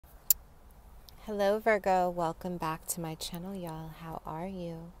Hello Virgo, welcome back to my channel, y'all. How are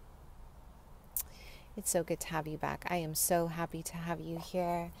you? It's so good to have you back. I am so happy to have you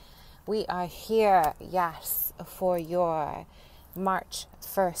here. We are here, yes, for your March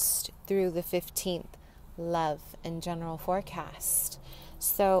 1st through the 15th love and general forecast.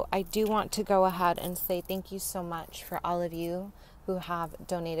 So I do want to go ahead and say thank you so much for all of you who have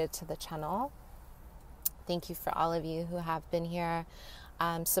donated to the channel. Thank you for all of you who have been here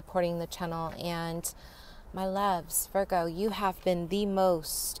supporting the channel. And my loves, Virgo, you have been the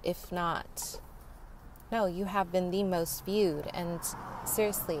most, you have been the most viewed. And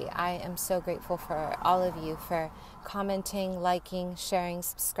seriously, I am so grateful for all of you for commenting, liking, sharing,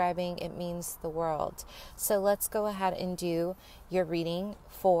 subscribing. It means the world. So let's go ahead and do your reading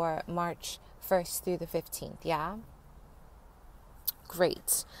for March 1st through the 15th. Yeah?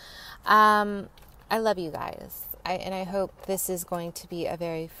 Great. I love you guys. I hope this is going to be a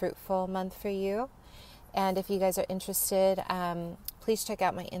very fruitful month for you. And if you guys are interested, please check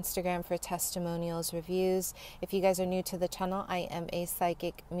out my Instagram for testimonials, reviews. If you guys are new to the channel, I am a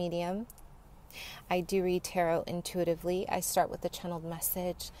psychic medium. I do read tarot intuitively. I start with the channeled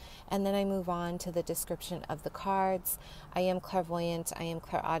message, and then I move on to the description of the cards. I am clairvoyant, I am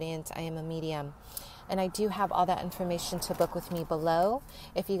clairaudient, I am a medium. And I do have all that information to book with me below.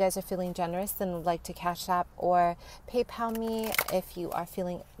 If you guys are feeling generous and would like to Cash App or PayPal me, if you are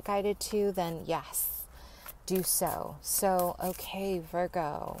feeling guided to, then yes, do so. So, okay,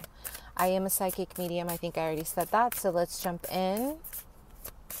 Virgo. I am a psychic medium. I think I already said that. So let's jump in.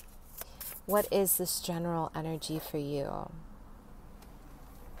 What is this general energy for you?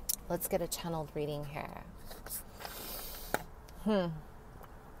 Let's get a channeled reading here.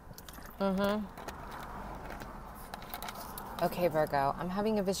 Okay, Virgo, I'm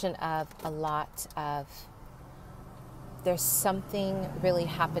having a vision of there's something really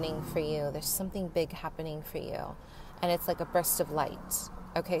happening for you. There's something big happening for you. And it's like a burst of light.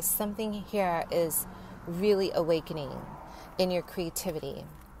 Okay, something here is really awakening in your creativity.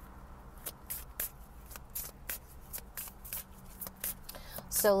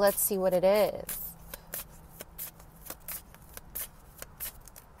 So let's see what it is.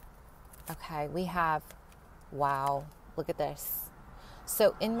 Okay, we have, wow, look at this.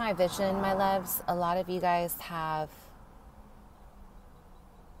 So in my vision, my loves, a lot of you guys have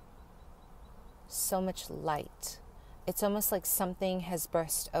so much light. It's almost like something has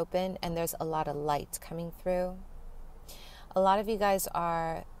burst open and there's a lot of light coming through. A lot of you guys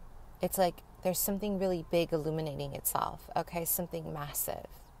are, it's like there's something really big illuminating itself, okay? Something massive.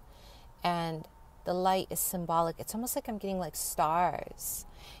 And the light is symbolic. It's almost like I'm getting like stars.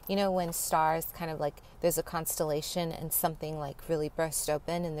 You know, when stars kind of like, there's a constellation and something like really burst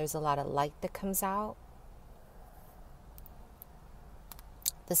open and there's a lot of light that comes out.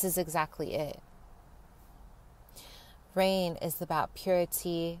 This is exactly it. Rain is about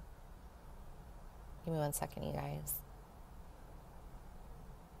purity. Give me 1 second, you guys.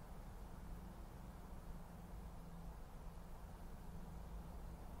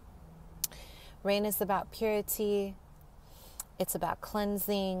 Rain is about purity. It's about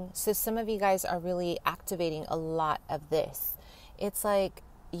cleansing. So some of you guys are really activating a lot of this. It's like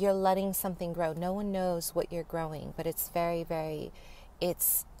you're letting something grow. No one knows what you're growing, but it's very, very,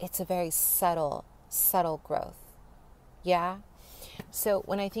 it's a very subtle growth. Yeah? So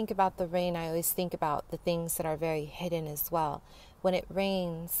when I think about the rain, I always think about the things that are very hidden as well. When it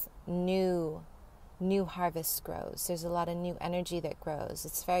rains, new harvest grows. There's a lot of new energy that grows.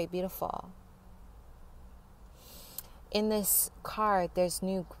 It's very beautiful. In this card, there's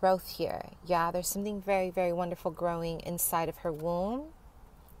new growth here. Yeah, there's something very, very wonderful growing inside of her womb.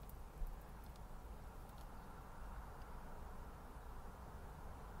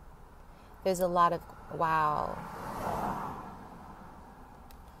 There's a lot of, wow.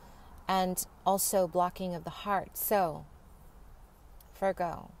 And also blocking of the heart. So,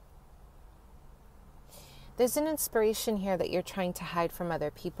 Virgo, there's an inspiration here that you're trying to hide from other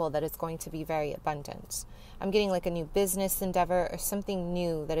people that is going to be very abundant. I'm getting like a new business endeavor or something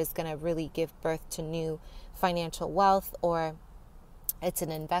new that is going to really give birth to new financial wealth, or it's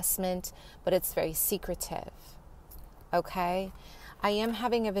an investment, but it's very secretive. Okay? I am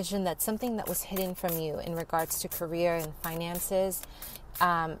having a vision that something that was hidden from you in regards to career and finances,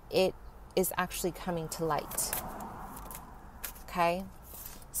 it is actually coming to light. Okay?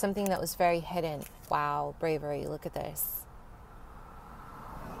 Something that was very hidden. Wow, bravery. Look at this.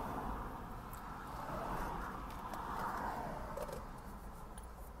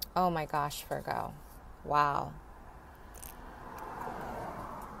 Oh my gosh, Virgo. Wow.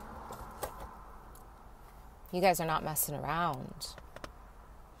 You guys are not messing around.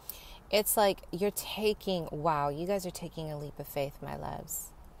 It's like you're taking, wow, you guys are taking a leap of faith, my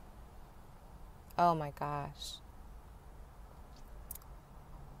loves. Oh my gosh.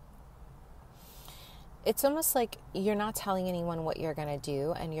 It's almost like you're not telling anyone what you're going to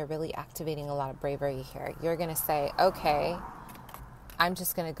do, and you're really activating a lot of bravery here. You're going to say, okay, I'm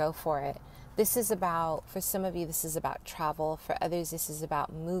just going to go for it. This is about, for some of you, this is about travel. For others, this is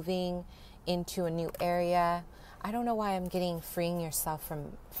about moving into a new area. I don't know why I'm getting freeing yourself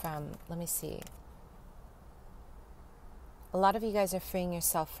from, let me see. A lot of you guys are freeing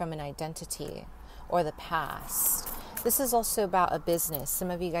yourself from an identity or the past. This is also about a business. Some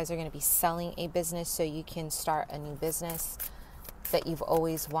of you guys are going to be selling a business so you can start a new business that you've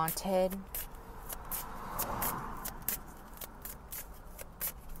always wanted.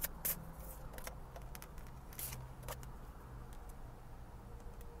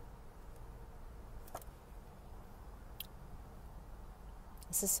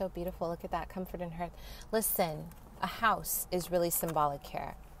 This is so beautiful. Look at that comfort in her. Listen, a house is really symbolic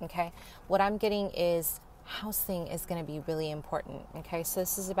here, okay? What I'm getting is housing is going to be really important, okay? So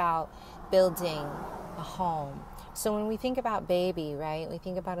this is about building a home. So when we think about baby, right, we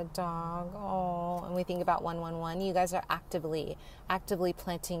think about a dog, oh, and we think about 111. You guys are actively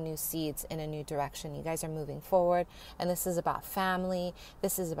planting new seeds in a new direction. You guys are moving forward, and this is about family.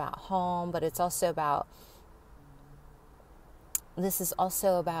 This is about home, but it's also about,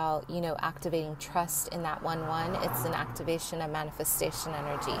 you know, activating trust in that 1-1. It's an activation of manifestation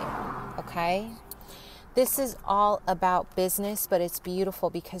energy, okay? This is all about business, but it's beautiful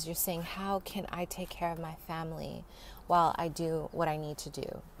because you're saying, how can I take care of my family while I do what I need to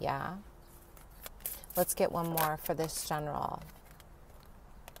do? Yeah? Let's get one more for this general.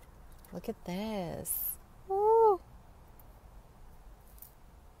 Look at this. Woo.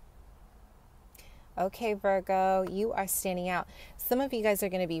 Okay, Virgo, you are standing out. Some of you guys are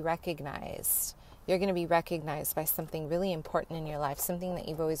going to be recognized. You're going to be recognized by something really important in your life, something that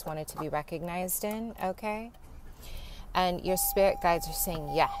you've always wanted to be recognized in, okay? And your spirit guides are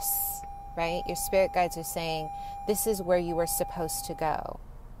saying yes, right? Your spirit guides are saying, this is where you were supposed to go.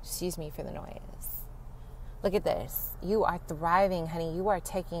 Excuse me for the noise. Look at this. You are thriving, honey. You are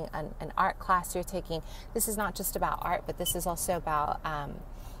taking an art class. This is not just about art, but this is also about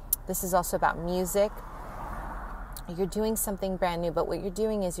music. You're doing something brand new, but what you're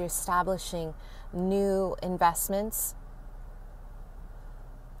doing is you're establishing new investments,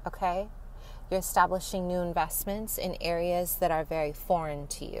 okay? You're establishing new investments in areas that are very foreign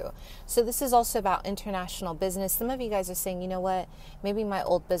to you. So this is also about international business. Some of you guys are saying, you know what, maybe my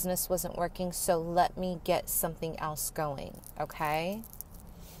old business wasn't working, so let me get something else going, okay?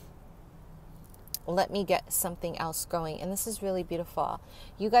 Let me get something else going. And this is really beautiful.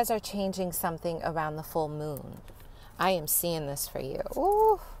 You guys are changing something around the full moon. I am seeing this for you.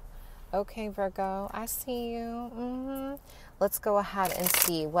 Ooh. Okay, Virgo, I see you. Let's go ahead and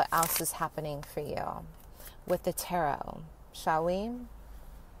see what else is happening for you with the tarot, shall we?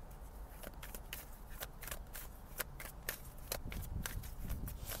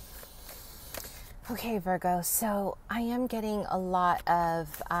 Okay, Virgo, so I am getting a lot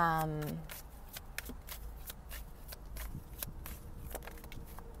of a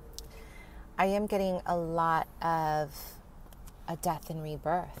death and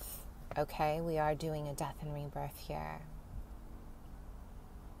rebirth. Okay, we are doing a death and rebirth here.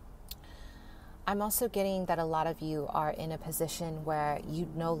 I'm also getting that a lot of you are in a position where you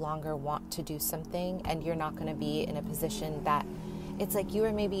no longer want to do something, and you're not going to be in a position that it's like you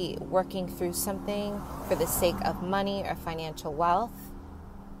are maybe working through something for the sake of money or financial wealth.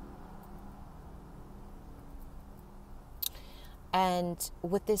 And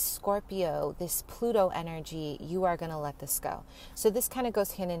with this Scorpio, this Pluto energy, you are going to let this go. So this kind of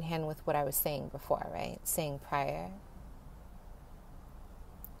goes hand in hand with what I was saying before, right? Saying prior.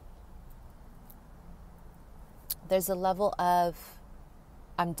 There's a level of,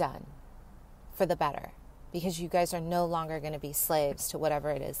 I'm done, for the better. Because you guys are no longer going to be slaves to whatever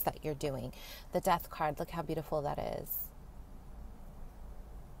it is that you're doing. The Death card, look how beautiful that is.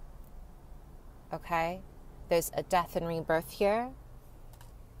 Okay? There's a death and rebirth here.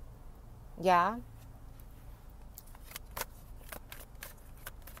 Yeah.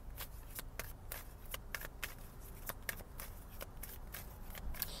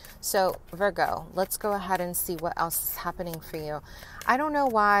 So, Virgo, let's go ahead and see what else is happening for you. I don't know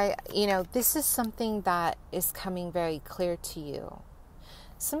why, this is something that is coming very clear to you.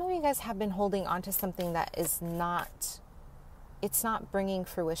 Some of you guys have been holding on to something that is not bringing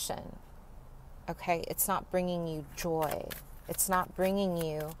fruition. Okay, it's not bringing you joy. It's not bringing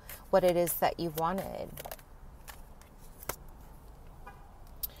you what it is that you wanted.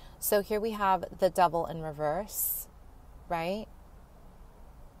 So here we have the Devil in reverse, right?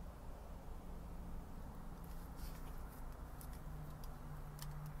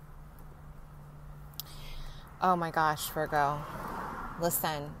 Oh my gosh, Virgo.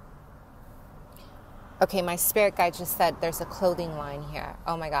 Listen. Okay, my spirit guide just said there's a clothing line here.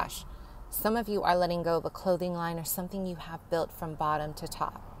 Oh my gosh. Some of you are letting go of a clothing line or something you have built from bottom to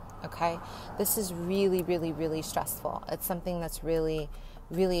top. Okay? This is really, really, really stressful. It's something that's really,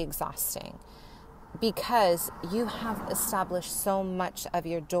 really exhausting. Because you have established so much of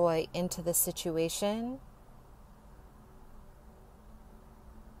your joy into the situation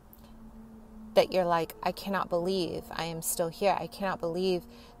that you're like, I cannot believe I am still here. I cannot believe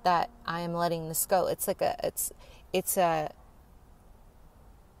that I am letting this go. It's like it's a,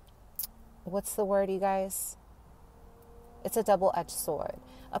 what's the word, you guys? It's a double-edged sword.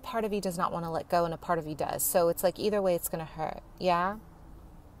 A part of you does not want to let go and a part of you does. So it's like either way it's going to hurt. Yeah?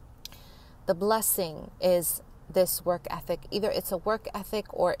 The blessing is this work ethic. Either it's a work ethic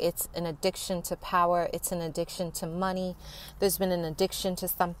or it's an addiction to power. It's an addiction to money. There's been an addiction to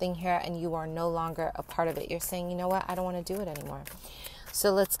something here and you are no longer a part of it. You're saying, you know what? I don't want to do it anymore.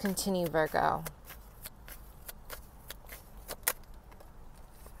 So let's continue, Virgo.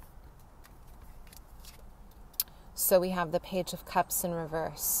 So we have the Page of Cups in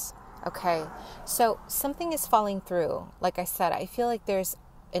reverse. Okay. So something is falling through. Like I said, I feel like there's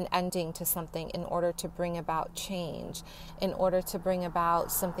an ending to something in order to bring about change, in order to bring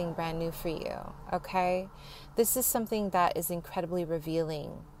about something brand new for you, okay? This is something that is incredibly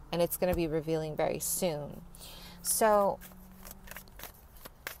revealing, and it's going to be revealing very soon. So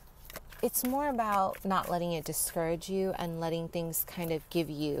it's more about not letting it discourage you and letting things kind of give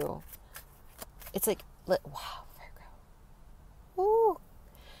you, it's like, wow, Virgo. Ooh.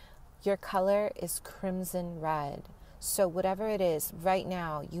 Your color is crimson red. So whatever it is, right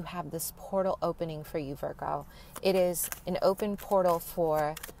now, you have this portal opening for you, Virgo. It is an open portal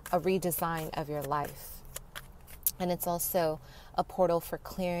for a redesign of your life. And it's also a portal for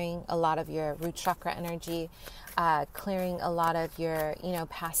clearing a lot of your root chakra energy, clearing a lot of your,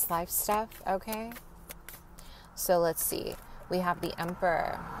 past life stuff, okay? So let's see. We have the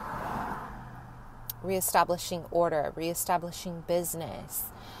Emperor. Reestablishing order, reestablishing business,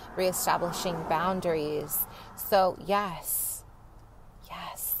 reestablishing boundaries. So yes,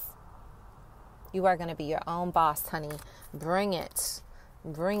 you are going to be your own boss, honey. Bring it,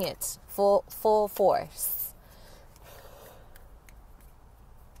 full force.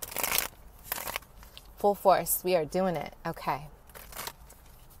 Full force, we are doing it, okay.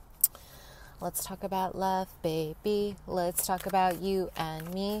 Let's talk about love, baby. Let's talk about you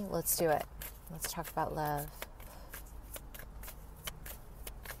and me. Let's do it. Let's talk about love.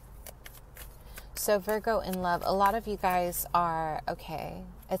 So Virgo in love, a lot of you guys are, okay,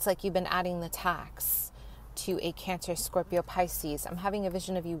 it's like you've been adding the tax to a Cancer, Scorpio, Pisces. I'm having a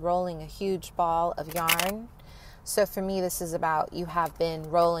vision of you rolling a huge ball of yarn. So for me, this is about you have been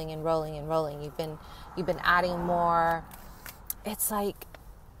rolling and rolling and rolling. You've been adding more. It's like,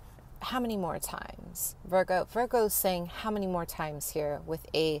 how many more times? Virgo's saying how many more times here with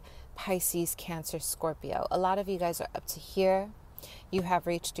a Pisces, Cancer, Scorpio. A lot of you guys are up to here. You have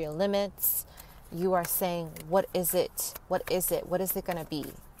reached your limits. You are saying, what is it? What is it? What is it going to be?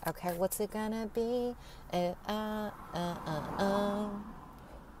 Okay, what's it going to be?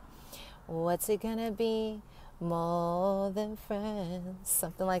 What's it going to be? More than friends.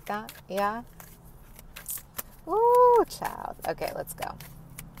 Something like that. Yeah? Ooh, child. Okay, let's go.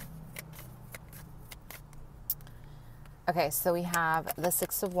 Okay, so we have the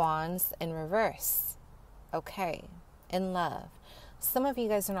Six of Wands in reverse. Okay, in love. Some of you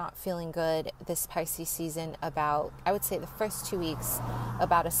guys are not feeling good this Pisces season about, I would say the first 2 weeks,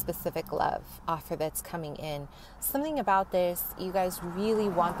 about a specific love offer that's coming in. Something about this, you guys really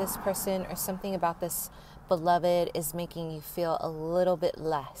want this person, or something about this beloved is making you feel a little bit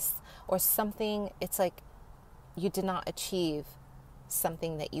less. Or something, it's like you did not achieve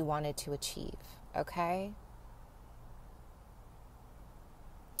something that you wanted to achieve, okay?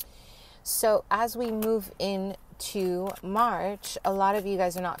 So as we move into March, a lot of you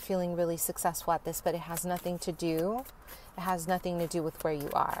guys are not feeling really successful at this, but it has nothing to do. It has nothing to do with where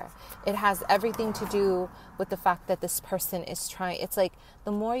you are. It has everything to do with the fact that this person is trying. It's like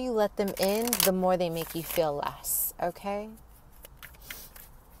the more you let them in, the more they make you feel less. Okay?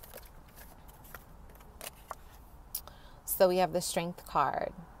 So we have the Strength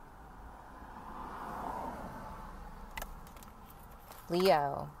card.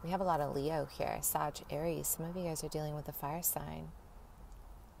 Leo. We have a lot of Leo here. Sag, Aries. Some of you guys are dealing with a fire sign.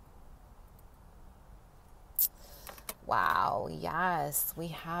 Wow, yes, we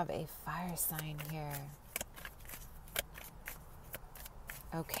have a fire sign here.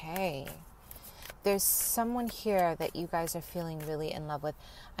 Okay. There's someone here that you guys are feeling really in love with.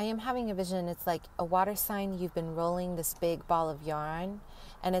 I am having a vision. It's like a water sign. You've been rolling this big ball of yarn,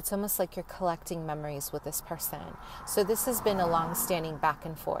 and it's almost like you're collecting memories with this person. So this has been a long-standing back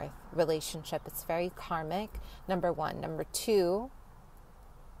and forth relationship. It's very karmic, number one. Number two,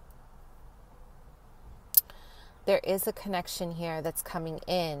 there is a connection here that's coming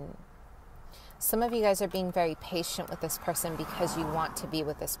in. Some of you guys are being very patient with this person because you want to be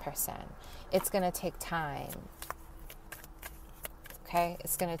with this person. It's going to take time. Okay?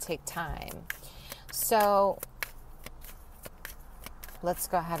 It's going to take time. So let's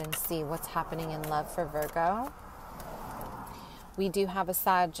go ahead and see what's happening in love for Virgo. We do have a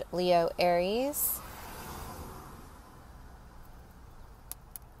Sag, Leo, Aries.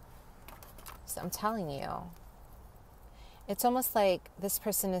 So I'm telling you, it's almost like this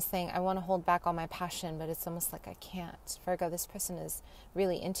person is saying, I want to hold back all my passion, but it's almost like I can't. Virgo, this person is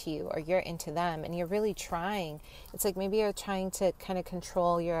really into you, or you're into them, and you're really trying. It's like maybe you're trying to kind of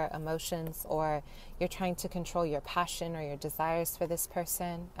control your emotions, or you're trying to control your passion or your desires for this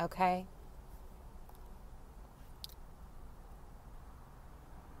person, okay?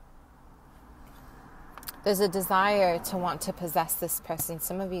 There's a desire to want to possess this person.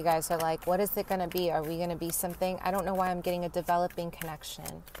 Some of you guys are like, what is it going to be? Are we going to be something? I don't know why I'm getting a developing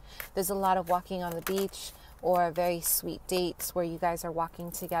connection. There's a lot of walking on the beach or very sweet dates where you guys are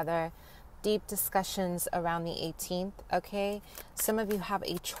walking together. Deep discussions around the 18th, okay? Some of you have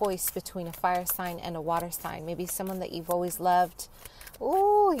a choice between a fire sign and a water sign. Maybe someone that you've always loved.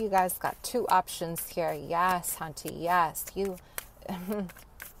 Ooh, you guys got two options here. Yes, Hunty, yes. You...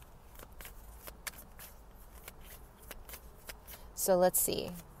 So let's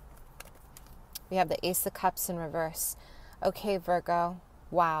see. We have the Ace of Cups in reverse. Okay, Virgo.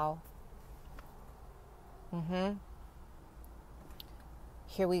 Wow.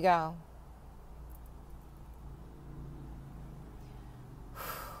 Here we go.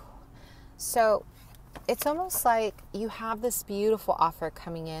 So it's almost like you have this beautiful offer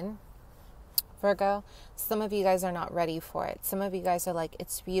coming in, Virgo. Some of you guys are not ready for it. Some of you guys are like,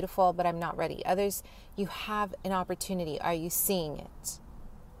 it's beautiful, but I'm not ready. Others, you have an opportunity. Are you seeing it?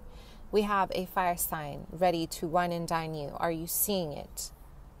 We have a fire sign ready to wine and dine you. Are you seeing it?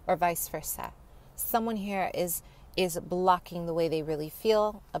 Or vice versa. Someone here is blocking the way they really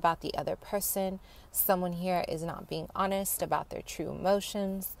feel about the other person. Someone here is not being honest about their true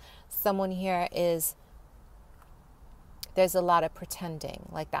emotions. Someone here is... There's a lot of pretending,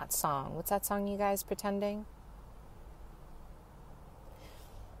 like that song. What's that song, you guys? Pretending?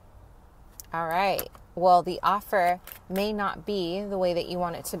 All right. Well, the offer may not be the way that you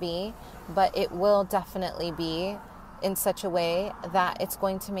want it to be, but it will definitely be in such a way that it's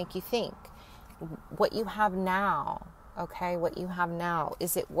going to make you think. What you have now, okay? What you have now,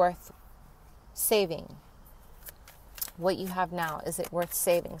 is it worth saving? What you have now, is it worth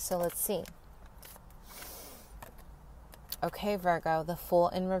saving? So let's see. Okay, Virgo, the Fool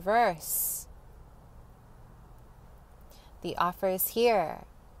in reverse. The offer is here.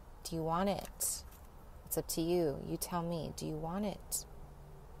 Do you want it? It's up to you. You tell me. Do you want it?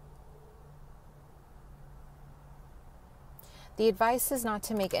 The advice is not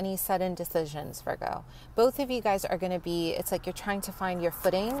to make any sudden decisions, Virgo. Both of you guys are going to be, it's like you're trying to find your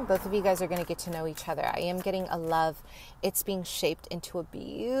footing. Both of you guys are going to get to know each other. I am getting a love. It's being shaped into a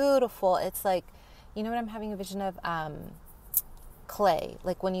beautiful, it's like, you know what I'm having a vision of? Clay,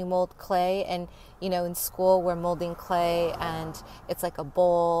 like when you mold clay, and you know in school we're molding clay and it's like a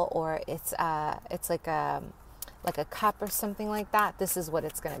bowl, or it's like a cup or something like that. This is what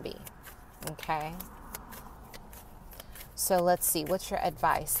it's going to be. Okay, so let's see, what's your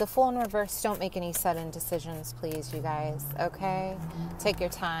advice? The Fool in reverse, don't make any sudden decisions, please, you guys. Okay, take your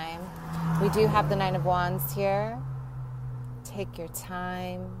time. We do have the Nine of Wands here. Take your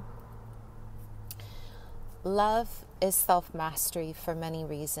time. Love is self-mastery for many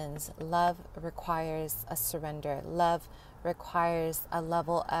reasons. Love requires a surrender. Love requires a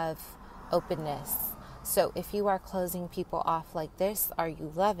level of openness. So if you are closing people off like this, are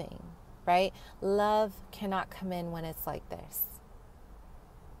you loving, right? Love cannot come in when it's like this,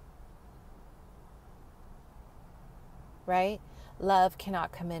 right? Love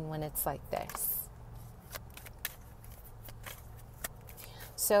cannot come in when it's like this.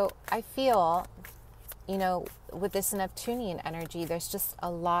 So I feel... You know, with this Neptunian energy, there's just a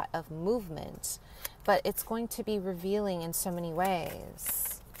lot of movement, but it's going to be revealing in so many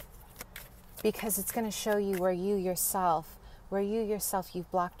ways, because it's going to show you where you yourself,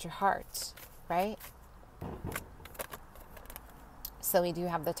 you've blocked your heart, right? So we do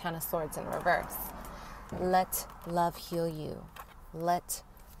have the Ten of Swords in reverse. Let love heal you. Let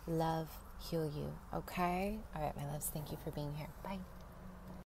love heal you. Okay? All right, my loves. Thank you for being here. Bye.